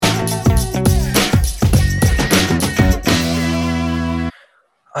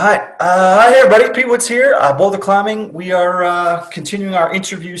Hi everybody. Pete Woods here, Boulder Climbing. We are continuing our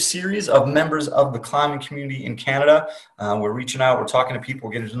interview series of members of the climbing community in Canada. We're reaching out, we're talking to people,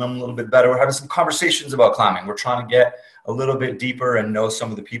 we're getting to know them a little bit better. We're having some conversations about climbing. We're trying to get a little bit deeper and know some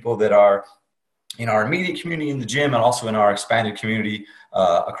of the people that are in our immediate community in the gym and also in our expanded community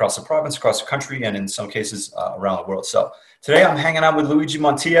across the province, across the country, and in some cases around the world. So today I'm hanging out with Luigi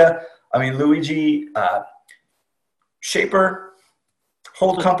Montilla. Luigi, shaper,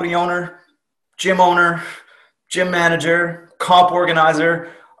 hold company owner, gym manager, comp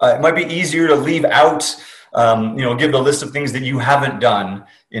organizer. It might be easier to leave out, give the list of things that you haven't done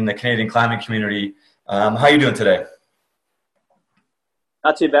in the Canadian climbing community. How are you doing today?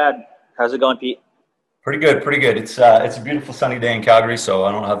 Not too bad. How's it going, Pete? Pretty good, pretty good. It's a beautiful sunny day in Calgary, so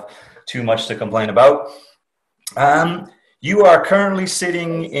I don't have too much to complain about. You are currently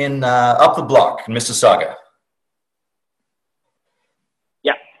sitting in up the block in Mississauga.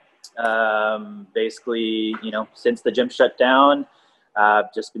 Basically, since the gym shut down,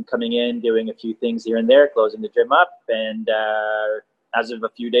 I've just been coming in, doing a few things here and there, closing the gym up. And as of a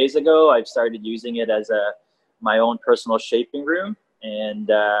few days ago, I've started using it as my own personal shaping room. And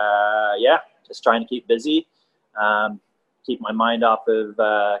just trying to keep busy, keep my mind off of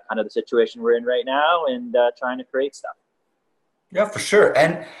kind of the situation we're in right now, and trying to create stuff. Yeah, for sure.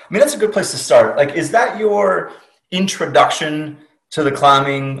 And I mean, that's a good place to start. Like, is that your introduction to the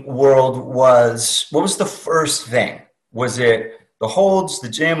climbing world? What was the first thing? Was it the holds, the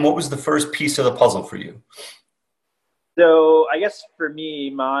gym? What was the first piece of the puzzle for you? So I guess for me,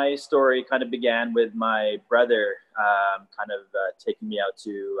 my story kind of began with my brother taking me out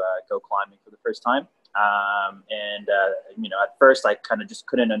to go climbing for the first time. At first I kind of just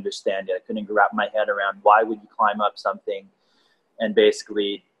couldn't understand it. I couldn't wrap my head around why would you climb up something and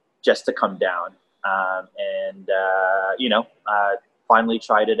basically just to come down. Finally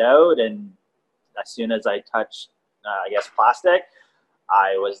tried it out, and as soon as I touched, plastic,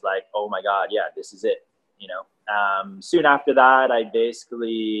 I was like, oh my God, yeah, this is it. Soon after that, I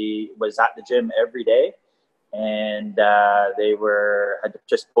basically was at the gym every day, and they had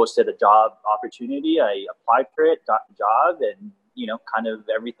just posted a job opportunity. I applied for it, got the job, and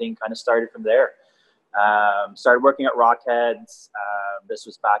everything kind of started from there. Started working at Rockheads. This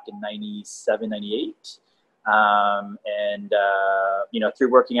was back in 97, 98. Through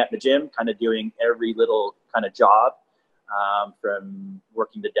working at the gym, kind of doing every little kind of job, from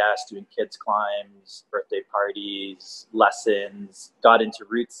working the desk, doing kids climbs, birthday parties, lessons, got into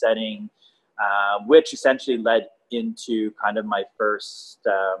route setting, which essentially led into kind of my first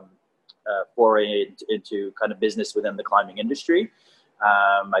foray into kind of business within the climbing industry.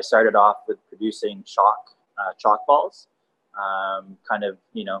 I started off with producing chalk balls,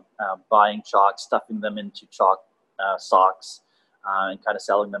 buying chalk, stuffing them into chalk socks, and kind of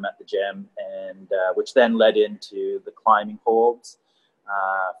selling them at the gym, and which then led into the climbing holds,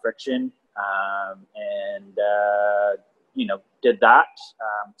 friction, did that,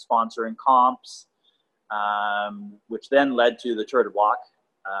 sponsoring comps, which then led to the Tour de Bloc.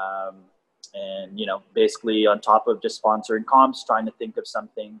 Basically on top of just sponsoring comps, trying to think of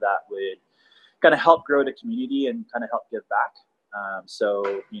something that would kind of help grow the community and kind of help give back.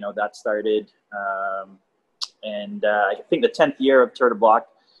 That started. I think the 10th year of Tour de Bloc,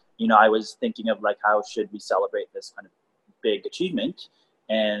 I was thinking of like, how should we celebrate this kind of big achievement?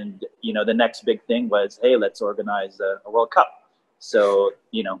 And, the next big thing was, hey, let's organize a World Cup. So,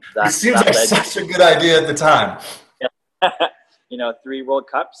 It seems like such a good idea at the time. 3 World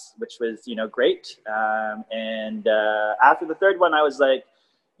Cups, which was, great. After the third one, I was like,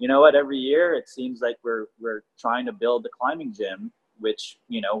 you know what, every year it seems like we're trying to build a climbing gym, which,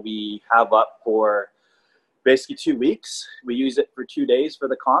 we have up for basically 2 weeks. We use it for 2 days for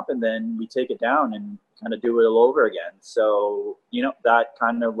the comp, and then we take it down and kind of do it all over again. So, that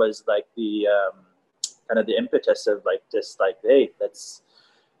kind of was like the impetus of like, just like, hey, let's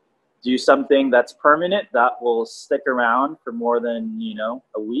do something that's permanent, that will stick around for more than,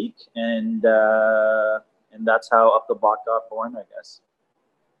 a week. And that's how Up the Block got born, I guess.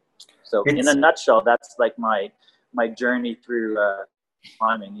 So in a nutshell, that's like my journey through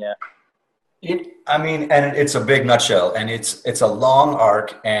climbing. Yeah. And it's a big nutshell, and it's a long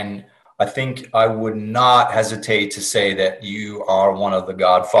arc, and I think I would not hesitate to say that you are one of the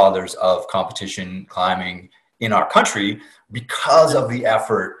godfathers of competition climbing in our country because of the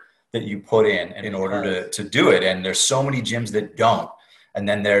effort that you put in order to do it. And there's so many gyms that don't. And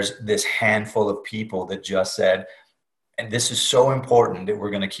then there's this handful of people that just said, and this is so important that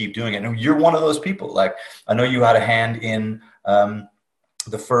we're going to keep doing it. And you're one of those people. Like, I know you had a hand in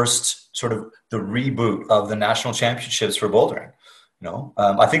the first sort of the reboot of the national championships for bouldering.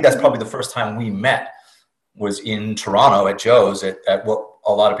 I think that's probably the first time we met was in Toronto at Joe's at what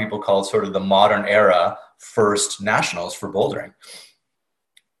a lot of people call sort of the modern era first nationals for bouldering.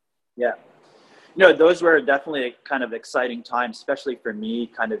 Yeah. Those were definitely kind of exciting times, especially for me,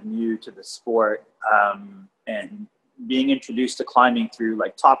 kind of new to the sport, and being introduced to climbing through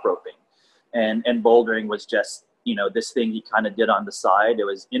like top roping, and bouldering was just, this thing he kind of did on the side. It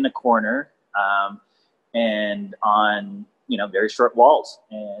was in the corner, and on, very short walls.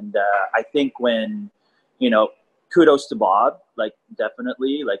 And I think when, kudos to Bob, like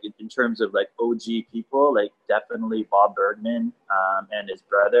definitely, like in terms of like OG people, like definitely Bob Bergman, and his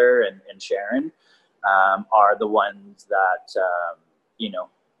brother and Sharon, are the ones that,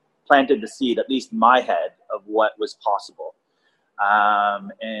 planted the seed, at least in my head, of what was possible.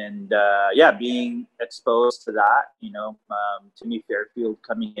 Being exposed to that, Timmy Fairfield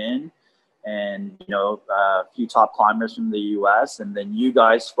coming in, and a few top climbers from the US, and then you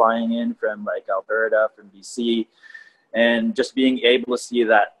guys flying in from like Alberta, from BC, and just being able to see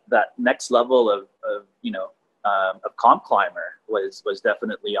that next level of comp climber was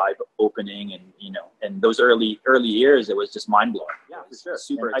definitely eye opening. And and those early years, it was just mind blowing. Yeah, for sure.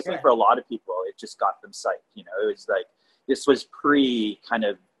 Super. And I think for a lot of people, it just got them psyched. It was like, this was pre kind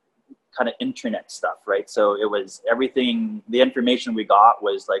of internet stuff, right? So it was everything. The information we got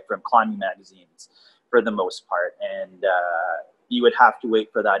was like from climbing magazines for the most part, and you would have to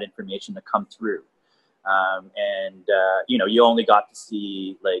wait for that information to come through. You only got to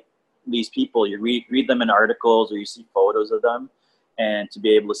see like these people. You read them in articles, or you see photos of them, and to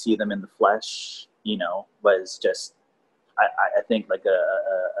be able to see them in the flesh, was just, I think, like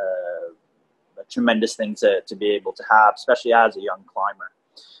a tremendous thing to be able to have, especially as a young climber.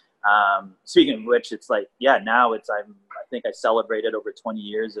 Speaking of which, it's like, now I think I celebrated over 20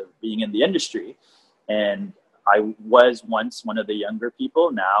 years of being in the industry, and I was once one of the younger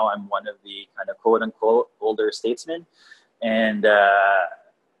people. Now I'm one of the kind of quote unquote older statesmen. And,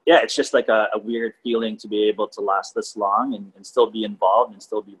 it's just like a weird feeling to be able to last this long and still be involved and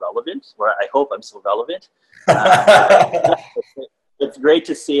still be relevant, or I hope I'm still relevant. It's great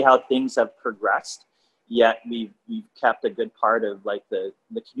to see how things have progressed, yet we've kept a good part of like the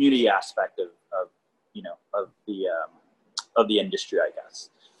community aspect of the industry, I guess.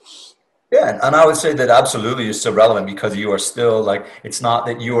 Yeah, and I would say that absolutely is still relevant, because you are still like, it's not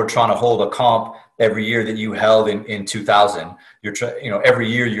that you are trying to hold a comp every year that you held in 2000. You're every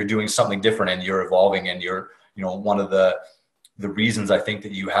year you're doing something different, and you're evolving, and you're, one of the reasons I think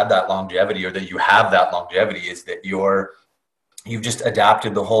that you had that longevity, or that you have that longevity, is that you've just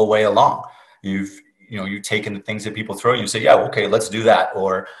adapted the whole way along. You've taken the things that people throw, you say, yeah, okay, let's do that.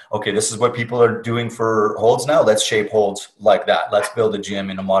 Or, okay, this is what people are doing for holds now. Let's shape holds like that. Let's build a gym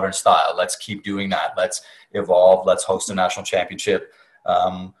in a modern style. Let's keep doing that. Let's evolve. Let's host a national championship.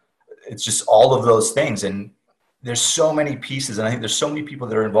 It's just all of those things. And there's so many pieces. And I think there's so many people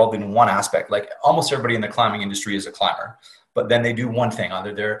that are involved in one aspect. Like almost everybody in the climbing industry is a climber, but then they do one thing.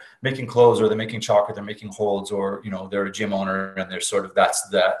 Either they're making clothes, or they're making chocolate, they're making holds, or, they're a gym owner, and there's sort of that's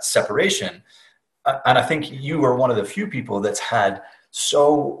that separation. And I think you are one of the few people that's had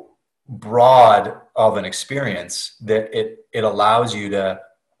so broad of an experience that it allows you to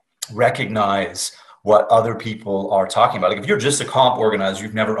recognize what other people are talking about. Like if you're just a comp organizer,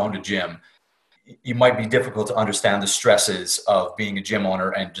 you've never owned a gym, you might be difficult to understand the stresses of being a gym owner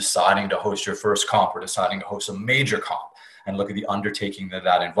and deciding to host your first comp, or deciding to host a major comp, and look at the undertaking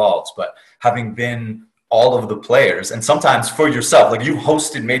that involves. But having been all of the players, and sometimes for yourself, like you've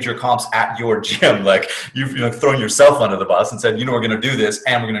hosted major comps at your gym, like you've thrown yourself under the bus and said, we're going to do this,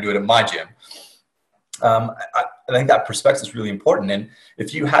 and we're going to do it at my gym. I think that perspective is really important. And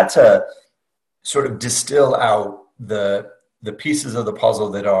if you had to sort of distill out the pieces of the puzzle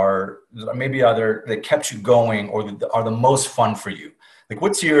that are maybe either that kept you going, or that are the most fun for you, like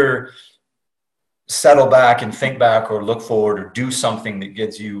what's your settle back and think back, or look forward, or do something that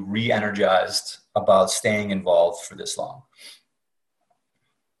gets you re-energized about staying involved for this long?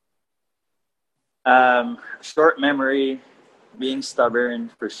 Short memory, being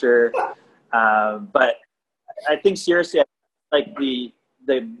stubborn for sure. But I think seriously, like the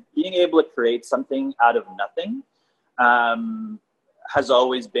being able to create something out of nothing has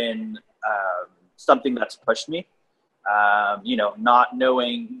always been something that's pushed me. Not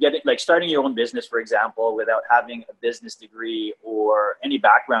knowing, starting your own business, for example, without having a business degree or any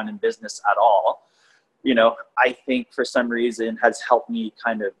background in business at all, I think for some reason has helped me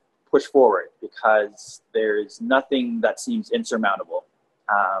kind of push forward, because there's nothing that seems insurmountable.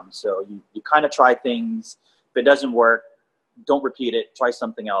 So you kind of try things. If it doesn't work, don't repeat it, try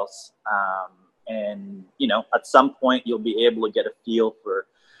something else. And, you know, at some point you'll be able to get a feel for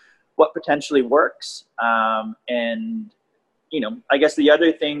what potentially works. And, you know, I guess the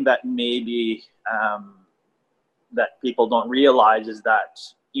other thing that maybe that people don't realize is that,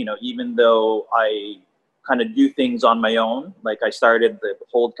 you know, even though I kind of do things on my own, like I started the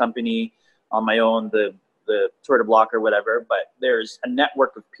hold company on my own, the Tour de Bloc or whatever, but there's a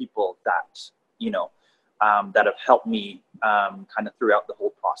network of people that, you know, that have helped me kind of throughout the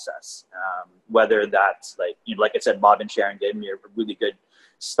whole process. Whether that's like, you know, like I said, Bob and Sharon gave me a really good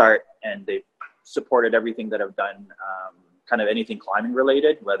start, and they've supported everything that I've done, kind of anything climbing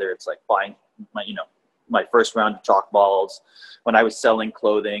related, whether it's like buying my, you know, my first round of chalk balls. When I was selling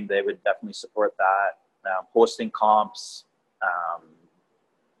clothing, they would definitely support that. Hosting comps,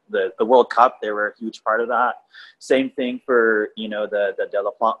 the World Cup, they were a huge part of that. Same thing for, you know, the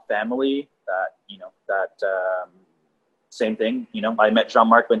Delaplante family, that, you know, that same thing. You know, I met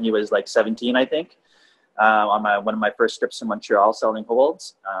Jean-Marc when he was like 17, I think, on one of my first trips to Montreal selling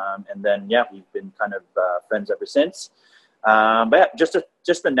holds. And then, yeah, we've been kind of friends ever since. But yeah,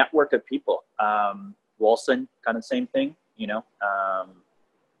 just a network of people. Wilson, kind of same thing, you know.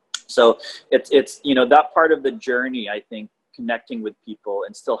 So it's, you know, that part of the journey, I think, connecting with people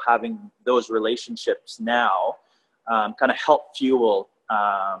and still having those relationships now, kind of help fuel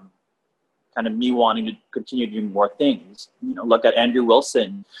kind of me wanting to continue doing more things. You know, look at Andrew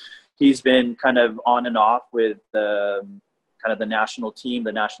Wilson. He's been kind of on and off with kind of the national team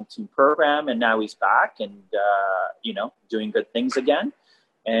program, and now he's back and, you know, doing good things again.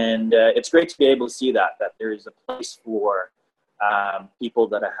 And it's great to be able to see that there is a place for people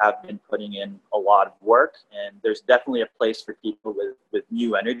that have been putting in a lot of work, and there's definitely a place for people with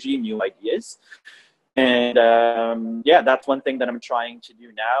new energy, new ideas. And yeah, that's one thing that I'm trying to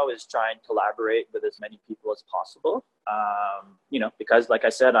do now, is try and collaborate with as many people as possible. You know, because like I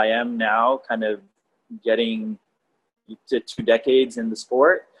said, I am now kind of getting to 2 decades in the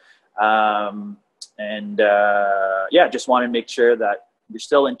sport. And yeah, just want to make sure that you're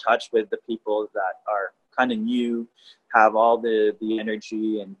still in touch with the people that are kind of new, have all the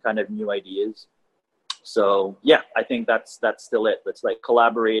energy and kind of new ideas. So yeah, I think that's still it. It's like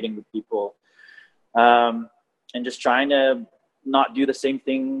collaborating with people, and just trying to not do the same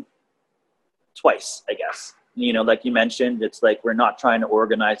thing twice, I guess. You know, like you mentioned, it's like we're not trying to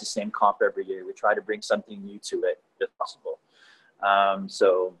organize the same comp every year. We try to bring something new to it if possible.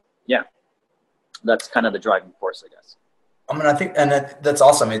 So yeah, that's kind of the driving force, I guess. I mean, I think, and that's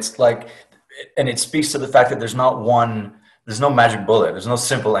awesome. It's like, and it speaks to the fact that there's no magic bullet. There's no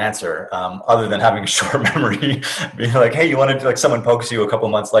simple answer, other than having a short memory. Being like, hey, you want to, like, someone pokes you a couple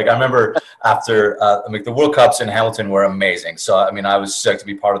months. Like I remember after, like the World Cups in Hamilton were amazing. So, I mean, I was stoked to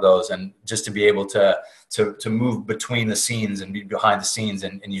be part of those, and just to be able to move between the scenes and be behind the scenes,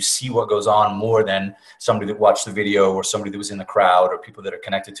 and you see what goes on more than somebody that watched the video or somebody that was in the crowd or people that are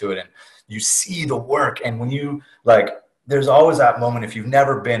connected to it. And you see the work. And when you there's always that moment, if you've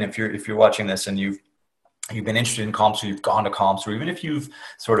never been, if you're watching this and you've been interested in comps, or you've gone to comps, or even if you've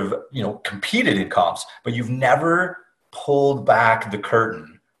sort of, you know, competed in comps, but you've never pulled back the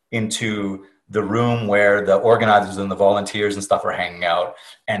curtain into the room where the organizers and the volunteers and stuff are hanging out,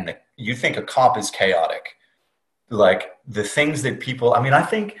 and you think a comp is chaotic. Like the things that people, I mean,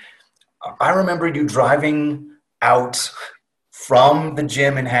 I remember you driving out from the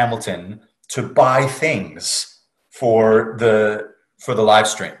gym in Hamilton to buy things for the live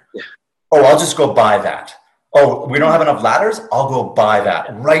stream. Yeah. Oh, I'll just go buy that. Oh, we don't have enough ladders? I'll go buy that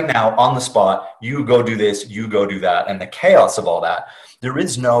right now on the spot. You go do this, you go do that. And the chaos of all that, there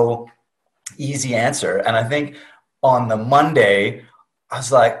is no easy answer. And I think on the Monday, I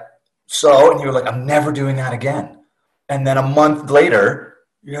was like, so, and you were like, I'm never doing that again. And then a month later,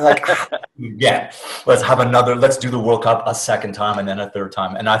 you're like, yeah, let's do the World Cup a second time, and then a third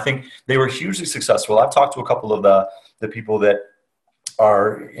time. And I think they were hugely successful. I've talked to a couple of the people that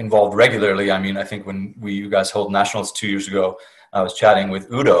are involved regularly. I mean, I think when you guys held nationals 2 years ago, I was chatting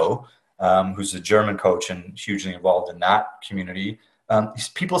with Udo, who's a German coach and hugely involved in that community. These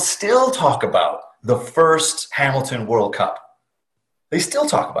people still talk about the first Hamilton World Cup. They still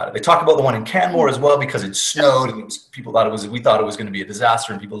talk about it. They talk about the one in Canmore as well, because it snowed and we thought it was going to be a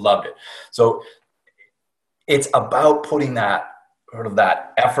disaster, and people loved it. So it's about putting that sort of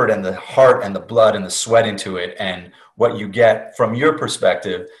that effort and the heart and the blood and the sweat into it. And what you get from your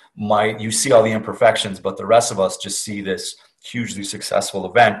perspective, you see all the imperfections, but the rest of us just see this hugely successful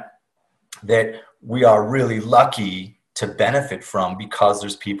event that we are really lucky to benefit from, because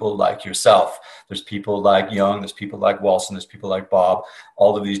there's people like yourself, there's people like Young, there's people like Walson, there's people like Bob,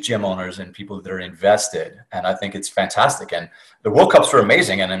 all of these gym owners and people that are invested. And I think it's fantastic. And the World Cups were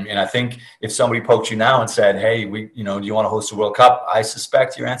amazing. And I think if somebody poked you now and said, hey, do you want to host a World Cup? I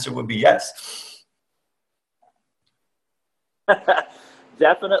suspect your answer would be yes.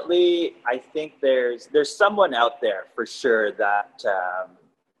 Definitely. I think there's someone out there for sure that,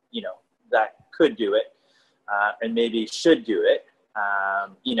 that could do it, and maybe should do it.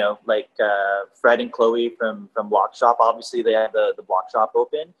 Like Fred and Chloe from Block Shop. Obviously, they have the Block Shop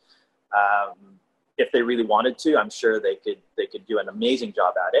open. If they really wanted to, I'm sure they could do an amazing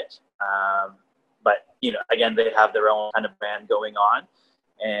job at it. But again, they have their own kind of brand going on,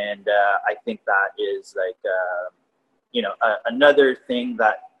 and I think that is like another thing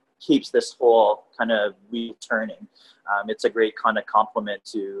that keeps this whole kind of wheel turning. It's a great kind of compliment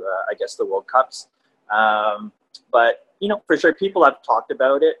to, I guess, the World Cups. But, for sure, people have talked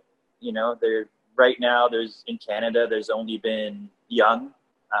about it. Right now, in Canada, there's only been Young,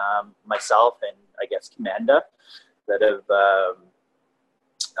 myself, and I guess Commanda that have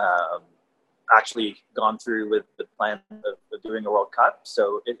actually gone through with the plan of doing a World Cup.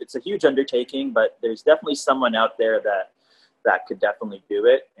 So it's a huge undertaking, but there's definitely someone out there that could definitely do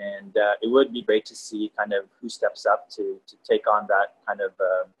it. And it would be great to see kind of who steps up to take on that kind of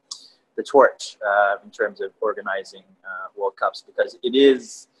the torch in terms of organizing World Cups, because it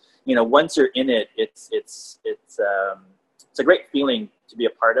is, once you're in it, it's a great feeling to be a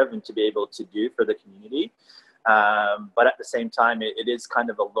part of and to be able to do for the community. But at the same time, it is kind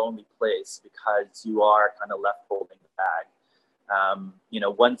of a lonely place because you are kind of left holding the bag.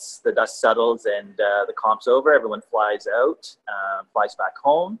 Once the dust settles and the comp's over, everyone flies out, flies back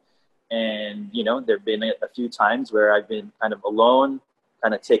home. And, there have been a few times where I've been kind of alone,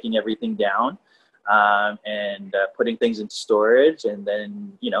 kind of taking everything down and putting things into storage. And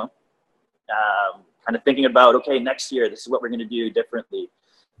then, kind of thinking about, okay, next year, this is what we're going to do differently.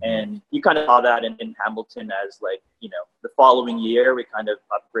 And you kind of saw that in Hamilton as the following year, we kind of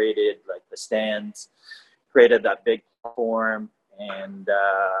upgraded like the stands, created that big platform. And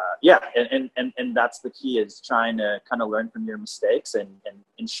and that's the key, is trying to kind of learn from your mistakes and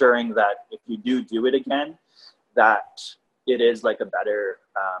ensuring that if you do it again, that it is like a better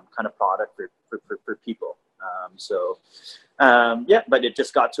kind of product for people. But it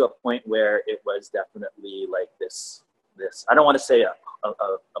just got to a point where it was definitely like this, I don't want to say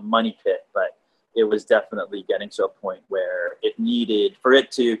a money pit, but it was definitely getting to a point where it needed, for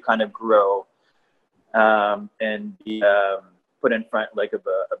it to kind of grow and be put in front like of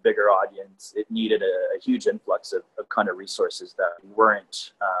a bigger audience, it needed a huge influx of kind of resources that we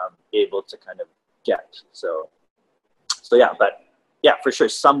weren't able to kind of get. So for sure,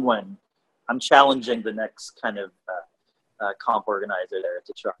 I'm challenging the next kind of comp organizer there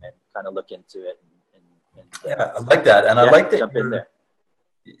to try and kind of look into it. I like that. And I like that. Jump in there.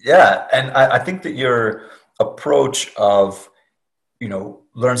 Yeah. And I think that your approach of,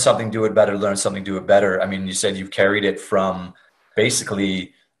 learn something, do it better, learn something, do it better. I mean, you said you've carried it from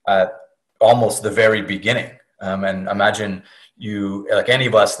basically almost the very beginning. And imagine you, like any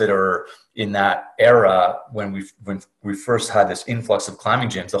of us that are in that era, when we first had this influx of climbing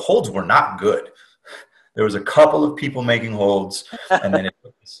gyms, the holds were not good. There was a couple of people making holds, and then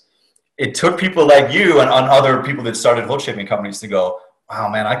it took people like you and other people that started hold shaping companies to go, wow,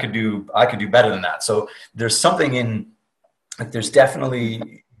 man, I could do better than that. So there's something there's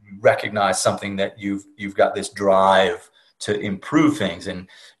definitely recognize something that you've got this drive to improve things. And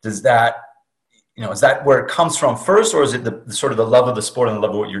does that, is that where it comes from first, or is it the sort of the love of the sport and the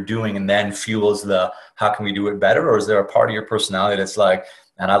love of what you're doing and then fuels the, how can we do it better? Or is there a part of your personality that's like,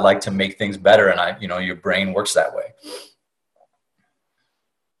 and I like to make things better, and your brain works that way?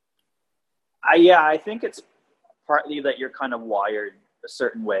 I think it's partly that you're kind of wired a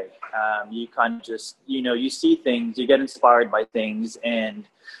certain way. You kind of just, you see things, you get inspired by things, and,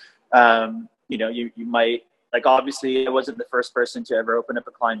 you might, like, obviously I wasn't the first person to ever open up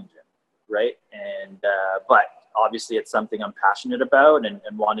a climbing gym, right? And, but obviously it's something I'm passionate about and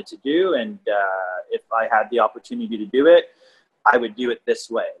wanted to do. And if I had the opportunity to do it, I would do it this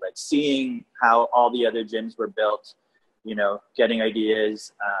way, like seeing how all the other gyms were built, getting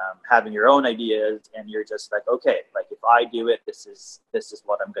ideas, having your own ideas, and you're just like, okay, like if I do it, this is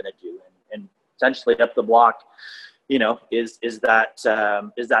what I'm going to do. And essentially Up the Block, is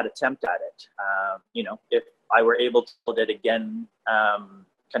that attempt at it. If I were able to build it again,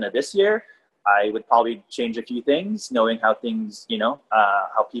 kind of this year, I would probably change a few things, knowing how things,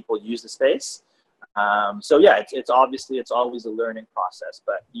 how people use the space. It's obviously, it's always a learning process,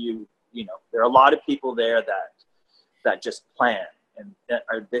 but there are a lot of people there that that just plan and that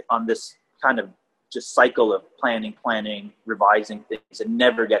are on this kind of just cycle of planning, revising things, and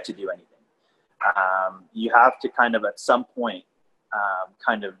never get to do anything. You have to kind of at some point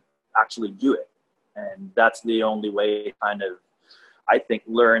kind of actually do it. And that's the only way to kind of, I think,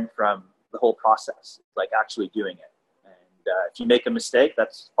 learn from the whole process, like actually doing it. And if you make a mistake,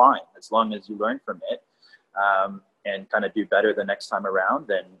 that's fine, as long as you learn from it and kind of do better the next time around,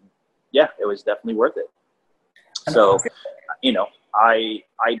 then yeah, it was definitely worth it. So, you know, I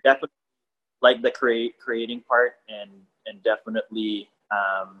definitely like the creating part, and definitely,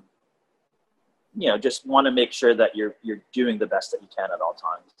 you know, just want to make sure that you're doing the best that you can at all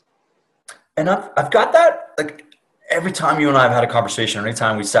times. And I've got that, like, every time you and I have had a conversation, or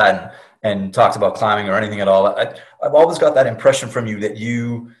anytime we sat and talked about climbing or anything at all, I've always got that impression from you that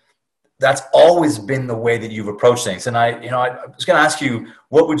that's always been the way that you've approached things. And I was going to ask you,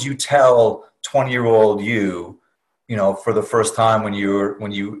 what would you tell 20-year-old you, for the first time when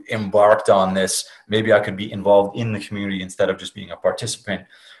you embarked on this? Maybe I could be involved in the community instead of just being a participant.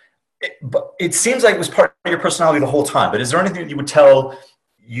 But it seems like it was part of your personality the whole time. But is there anything that you would tell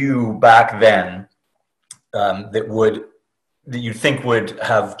you back then that you think would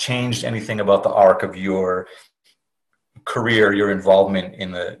have changed anything about the arc of your career, your involvement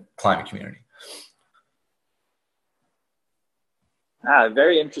in the climbing community?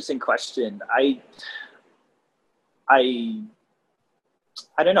 Very interesting question. I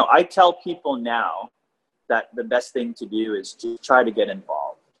don't know. I tell people now that the best thing to do is to try to get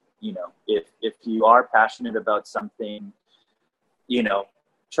involved. If you are passionate about something,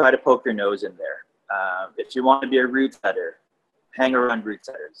 try to poke your nose in there. If you want to be a route setter, hang around route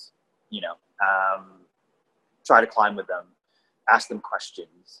setters. Try to climb with them, ask them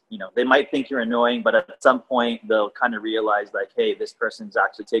questions. They might think you're annoying, but at some point they'll kind of realize, like, hey, this person's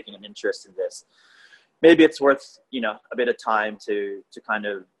actually taking an interest in this. Maybe it's worth, a bit of time to kind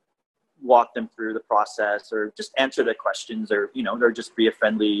of walk them through the process, or just answer their questions, or just be a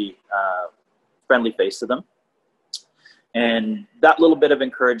friendly face to them. And that little bit of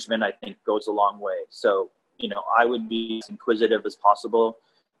encouragement, I think, goes a long way. So, I would be as inquisitive as possible.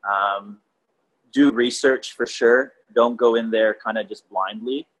 Do research for sure. Don't go in there kind of just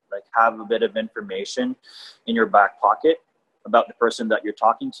blindly. Like, have a bit of information in your back pocket about the person that you're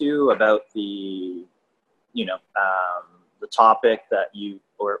talking to, about the, the topic that you,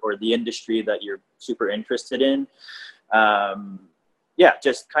 or the industry that you're super interested in.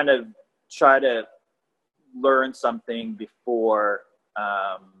 Just kind of try to learn something before,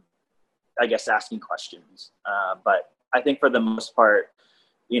 I guess, asking questions. But I think for the most part,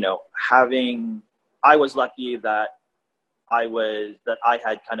 I was lucky that I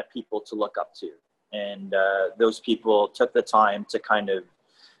had kind of people to look up to, and those people took the time to kind of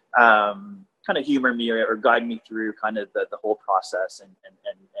humor me or guide me through kind of the whole process, and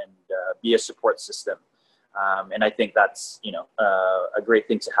be a support system. And I think that's, a great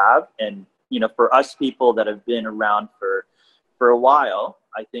thing to have. And, for us people that have been around for a while,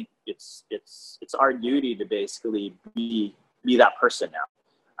 I think it's our duty to basically be that person now.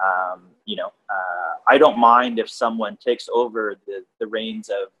 I don't mind if someone takes over the reins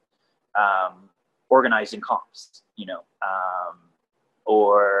of organizing comps,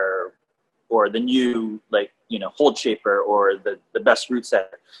 or the new, hold shaper, or the best route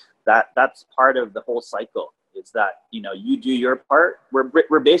setter. That's part of the whole cycle. Is that, you do your part.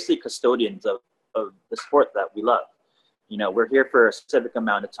 We're basically custodians of the sport that we love. We're here for a specific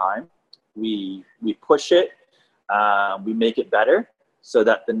amount of time. We push it, we make it better, so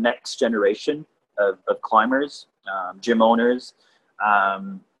that the next generation of climbers, gym owners,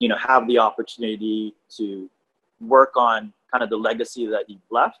 have the opportunity to work on kind of the legacy that you've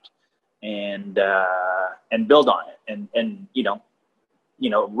left, and build on it. And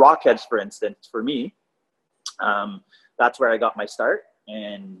Rockheads, for instance, for me, that's where I got my start.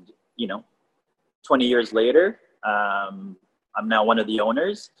 And 20 years later, I'm now one of the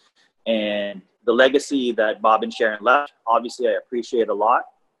owners, and the legacy that Bob and Sharon left, obviously I appreciate a lot.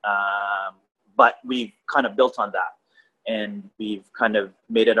 But we've kind of built on that, and we've kind of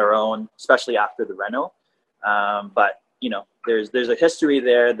made it our own, especially after the reno. But there's a history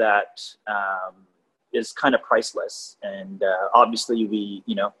there that is kind of priceless. And obviously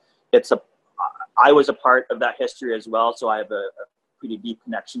I was a part of that history as well, so I have a pretty deep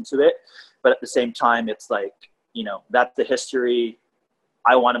connection to it. But at the same time, it's like, that's the history.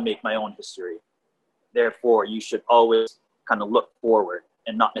 I want to make my own history. Therefore, you should always kind of look forward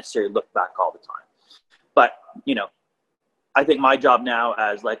and not necessarily look back all the time. But, I think my job now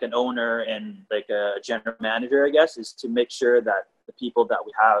as like an owner and like a general manager, I guess, is to make sure that the people that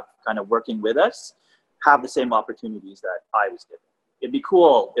we have kind of working with us have the same opportunities that I was given. It'd be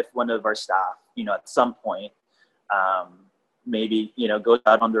cool if one of our staff, at some point, maybe, goes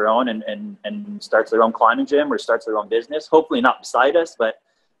out on their own and starts their own climbing gym or starts their own business. Hopefully not beside us, but,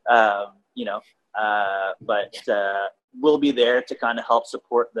 we'll be there to kind of help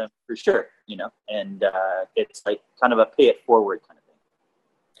support them for sure, and it's like kind of a pay it forward kind of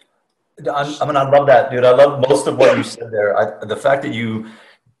thing. I love that, dude. I love most of what you said there. The fact that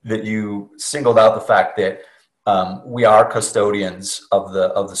you singled out the fact that we are custodians of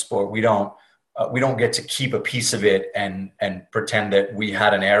the sport. We don't get to keep a piece of it and pretend that we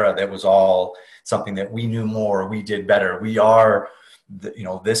had an era that was all something that we knew more, we did better. We are,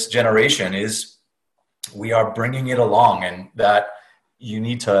 this generation we are bringing it along, and that you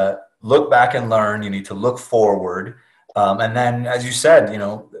need to look back and learn. You need to look forward. And then, as you said,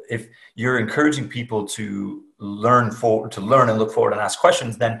 if you're encouraging people to learn and look forward and ask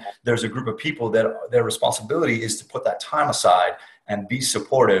questions, then there's a group of people that their responsibility is to put that time aside and be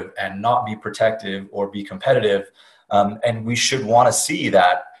supportive and not be protective or be competitive. And we should want to see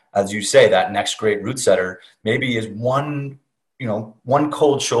that, as you say, that next great route setter maybe is one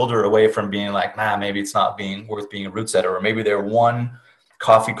cold shoulder away from being like, maybe it's not worth being a route setter, or maybe they're one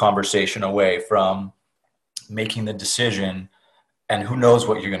coffee conversation away from making the decision, and who knows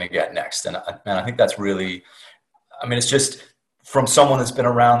what you're going to get next. And I think that's really, it's just, from someone that's been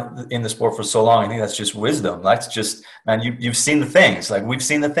around in the sport for so long, I think that's just wisdom. That's just, man, you've seen the things. Like, we've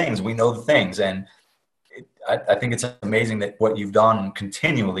seen the things, we know the things. And I think it's amazing that what you've done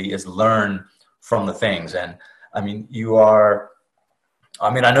continually is learn from the things. And you are, I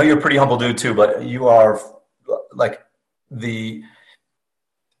know you're a pretty humble dude too, but you are like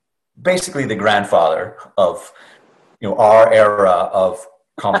basically the grandfather of, our era of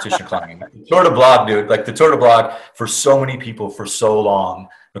competition climbing. The Tour de Bloc, dude, like the Tour de Bloc for so many people for so long,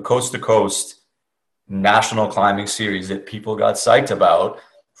 the coast to coast national climbing series that people got psyched about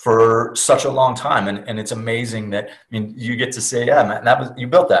for such a long time. And it's amazing that, you get to say, yeah, man, you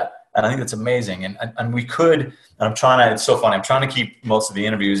built that. And I think that's amazing. And we could, and it's so funny. I'm trying to keep most of the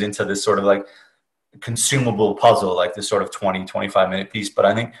interviews into this sort of like consumable puzzle, like this sort of 20, 25 minute piece. But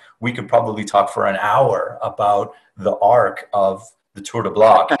I think we could probably talk for an hour about the arc of the Tour de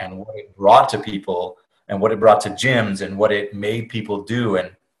Bloc and what it brought to people and what it brought to gyms and what it made people do.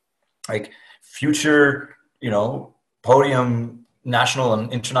 And like future, podium, national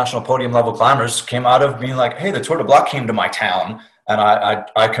and international podium level climbers came out of being like, hey, the Tour de Bloc came to my town. And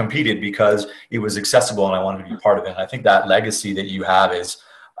I competed because it was accessible and I wanted to be part of it. And I think that legacy that you have is,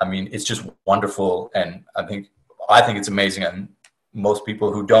 it's just wonderful. And I think it's amazing. And most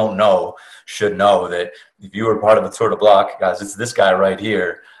people who don't know should know that if you were part of the Tour de Bloc, guys, it's this guy right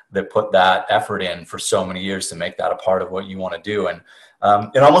here that put that effort in for so many years to make that a part of what you want to do. And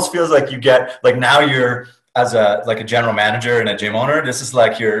it almost feels like you get, like, now you're as a general manager and a gym owner, this is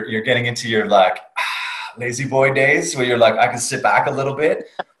like you're getting into your lazy boy days where you're like, I can sit back a little bit.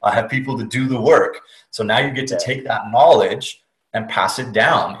 I have people to do the work. So now you get to take that knowledge and pass it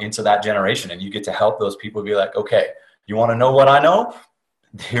down into that generation. And you get to help those people be like, okay, you want to know what I know?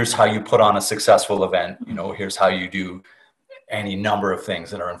 Here's how you put on a successful event. Here's how you do any number of things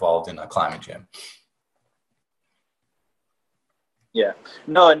that are involved in a climbing gym. Yeah,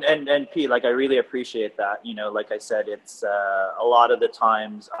 no. And Pete, like, I really appreciate that. Like I said, it's a lot of the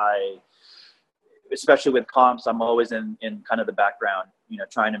times especially with comps, I'm always in kind of the background,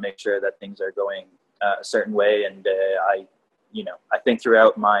 trying to make sure that things are going a certain way. And I think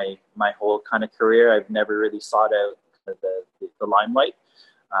throughout my whole kind of career, I've never really sought out the limelight.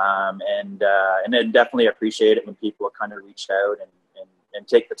 And I definitely appreciate it when people kind of reach out and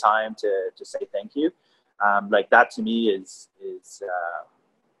take the time to say thank you. Like, that to me is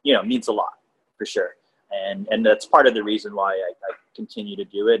means a lot, for sure. And that's part of the reason why I continue to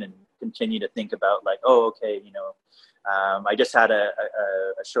do it and continue to think about, like, I just had a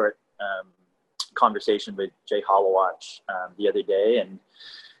short conversation with Jay Hollowatch the other day, and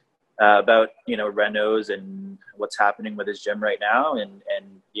about Renault's and what's happening with his gym right now, and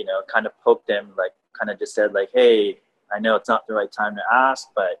kind of poked him, like, kind of just said, like, hey, I know it's not the right time to ask,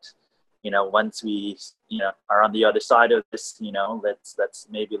 but once we are on the other side of this,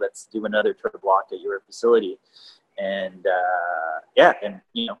 let's do another Tour de Bloc at your facility. And and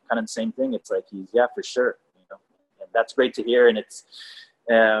kind of the same thing. It's like for sure. And that's great to hear. And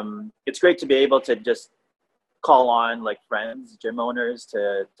it's great to be able to just call on, like, friends, gym owners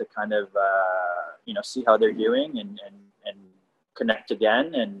to kind of see how they're doing and connect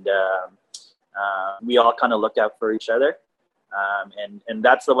again. And we all kind of look out for each other. And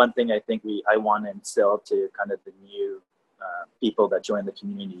that's the one thing I think I want to instill to kind of the new people that join the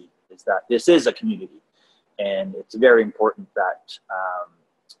community, is that this is a community. and it's very important that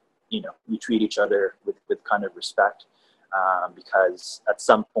you treat each other with kind of respect, because at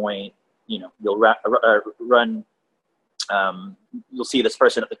some point you'll run. You'll see this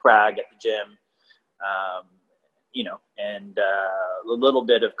person at the crag at the gym, and a little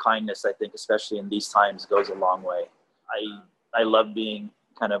bit of kindness, I think, especially in these times, goes a long way. I love being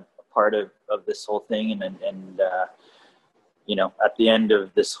kind of a part of this whole thing, and at the end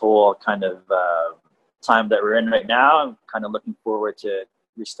of this whole kind of time that we're in right now, I'm kind of looking forward to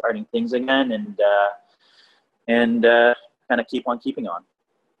restarting things again, and kind of keep on keeping on.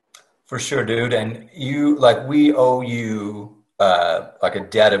 For sure, dude. And we owe you like a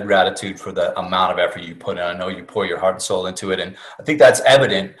debt of gratitude for the amount of effort you put in. I know you pour your heart and soul into it. And I think that's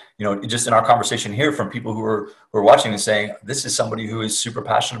evident, just in our conversation here, from people who are watching and saying, this is somebody who is super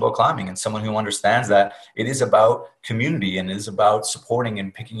passionate about climbing, and someone who understands that it is about community, and it is about supporting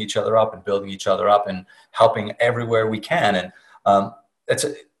and picking each other up and building each other up and helping everywhere we can. And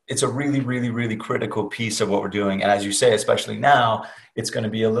it's a really, really, really critical piece of what we're doing. And as you say, especially now, it's going to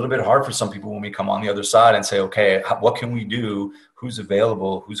be a little bit hard for some people when we come on the other side and say, okay, what can we do? Who's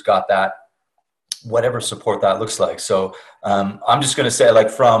available? Who's got that? Whatever support that looks like. So I'm just going to say, like,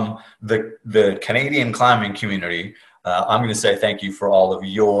 from the Canadian climbing community, I'm going to say thank you for all of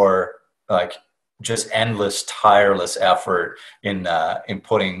your just endless, tireless effort in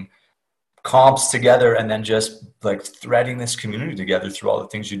putting comps together, and then just like threading this community together through all the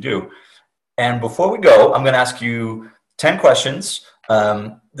things you do. And before we go, I'm going to ask you 10 questions.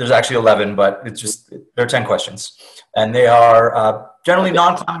 There's actually 11, but there are 10 questions, and they are generally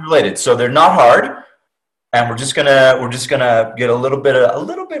non-climbing related. So they're not hard. And we're just gonna get a little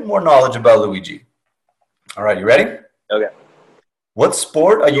bit more knowledge about Luigi. All right. You ready? Okay. What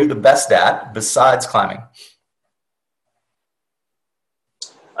sport are you the best at besides climbing?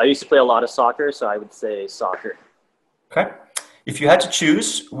 I used to play a lot of soccer, so I would say soccer. Okay. If you had to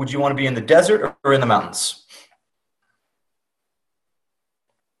choose, would you want to be in the desert or in the mountains?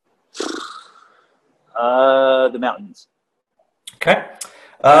 The mountains. Okay.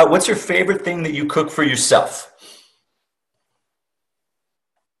 What's your favorite thing that you cook for yourself?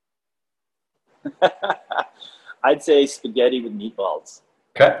 I'd say spaghetti with meatballs.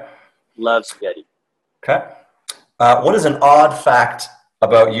 Okay. Love spaghetti. Okay. What is an odd fact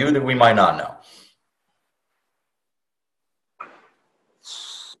about you that we might not know?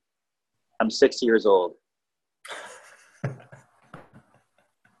 I'm 6 years old.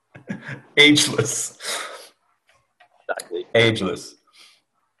 Ageless. Exactly. Ageless.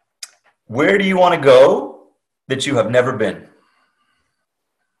 Where do you want to go that you have never been?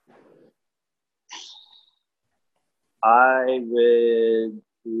 I would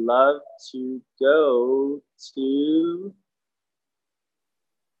love to go to...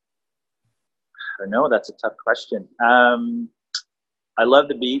 I don't know, that's a tough question. I love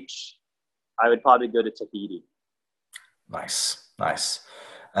the beach. I would probably go to Tahiti. Nice.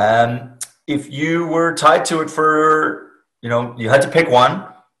 If you were tied to it for, you had to pick one,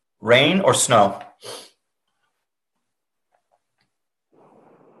 rain or snow?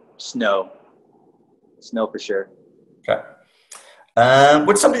 Snow for sure. Okay.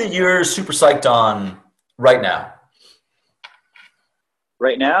 What's something that you're super psyched on right now?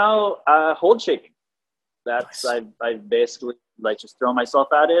 Right now, hold shaping. That's nice. I basically just throw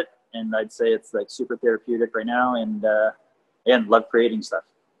myself at it, and I'd say it's super therapeutic right now, and love creating stuff.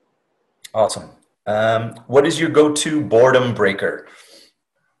 Awesome. What is your go-to boredom breaker?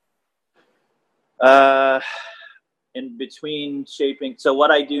 In between shaping. So what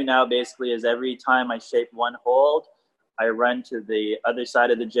I do now basically is every time I shape one hold, I run to the other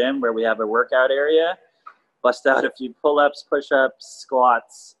side of the gym where we have a workout area, bust out a few pull-ups, push-ups,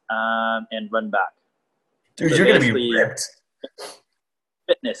 squats, and run back. Dude, so you're going to be ripped.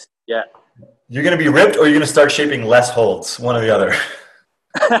 Fitness, yeah. You're going to be ripped, or you're going to start shaping less holds, one or the other.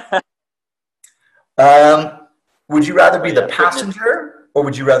 Would you rather be the passenger, or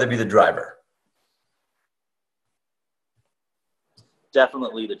would you rather be the driver?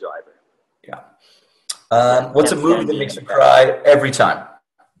 Definitely the driver. Yeah. What's a movie that makes you cry every time?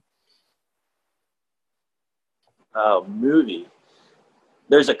 Oh, movie.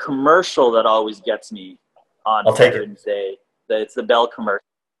 There's a commercial that always gets me on Veterans Day. It's the Bell commercial.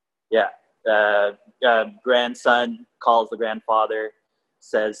 Yeah. Grandson calls the grandfather,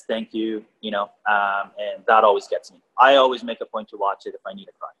 says thank you, and that always gets me. I always make a point to watch it if I need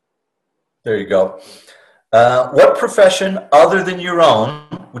to cry. There you go. What profession other than your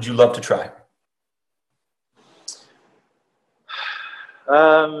own would you love to try?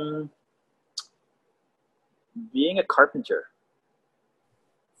 Being a carpenter,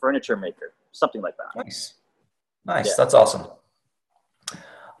 furniture maker, something like that. Nice. Nice. Yeah. That's awesome.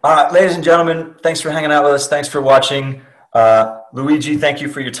 All right, ladies and gentlemen, thanks for hanging out with us. Thanks for watching. Luigi, thank you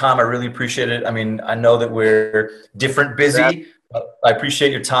for your time. I really appreciate it. I mean, I know that we're different, busy, but I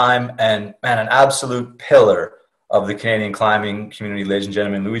appreciate your time. And man, an absolute pillar of the Canadian climbing community, ladies and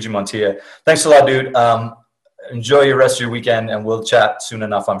gentlemen, Luigi Montilla. Thanks a lot, dude. Enjoy your rest of your weekend, and we'll chat soon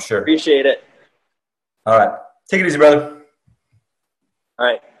enough, I'm sure. Appreciate it. All right. Take it easy, brother. All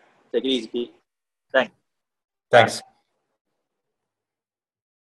right. Take it easy, Pete. Thanks. Thanks.